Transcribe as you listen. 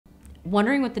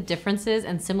Wondering what the differences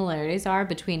and similarities are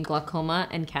between glaucoma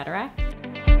and cataract?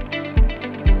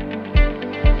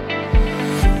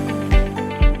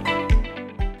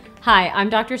 Hi,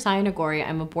 I'm Dr. Nagori.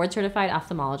 I'm a board-certified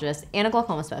ophthalmologist and a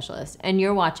glaucoma specialist, and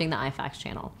you're watching the iFacts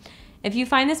channel. If you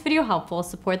find this video helpful,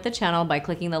 support the channel by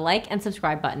clicking the like and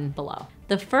subscribe button below.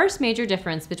 The first major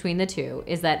difference between the two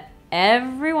is that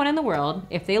everyone in the world,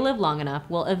 if they live long enough,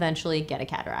 will eventually get a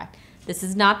cataract. This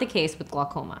is not the case with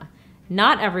glaucoma.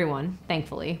 Not everyone,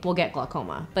 thankfully, will get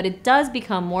glaucoma, but it does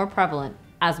become more prevalent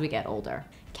as we get older.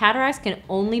 Cataracts can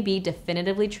only be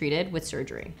definitively treated with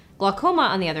surgery. Glaucoma,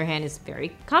 on the other hand, is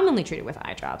very commonly treated with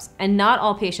eye drops, and not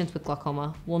all patients with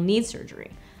glaucoma will need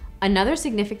surgery. Another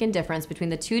significant difference between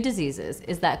the two diseases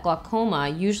is that glaucoma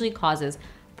usually causes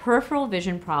peripheral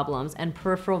vision problems and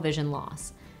peripheral vision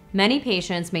loss. Many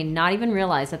patients may not even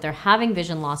realize that they're having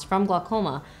vision loss from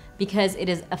glaucoma because it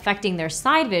is affecting their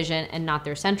side vision and not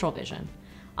their central vision.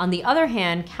 On the other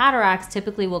hand, cataracts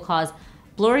typically will cause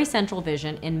blurry central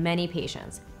vision in many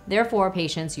patients. Therefore,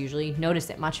 patients usually notice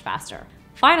it much faster.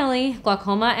 Finally,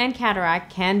 glaucoma and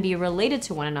cataract can be related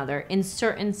to one another in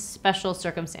certain special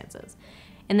circumstances.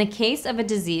 In the case of a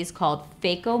disease called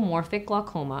phacomorphic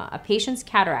glaucoma, a patient's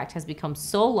cataract has become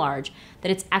so large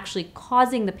that it's actually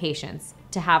causing the patients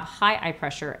to have high eye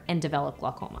pressure and develop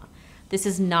glaucoma. This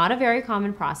is not a very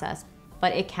common process,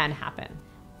 but it can happen.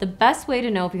 The best way to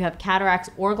know if you have cataracts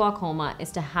or glaucoma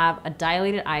is to have a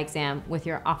dilated eye exam with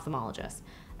your ophthalmologist.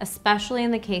 Especially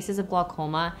in the cases of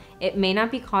glaucoma, it may not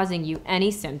be causing you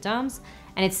any symptoms,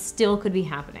 and it still could be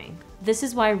happening. This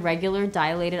is why regular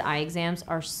dilated eye exams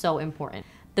are so important.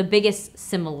 The biggest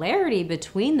similarity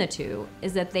between the two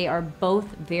is that they are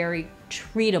both very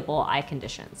treatable eye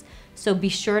conditions. So be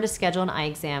sure to schedule an eye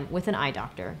exam with an eye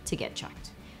doctor to get checked.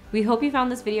 We hope you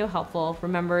found this video helpful.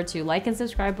 Remember to like and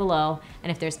subscribe below.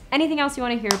 And if there's anything else you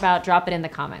want to hear about, drop it in the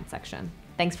comment section.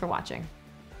 Thanks for watching.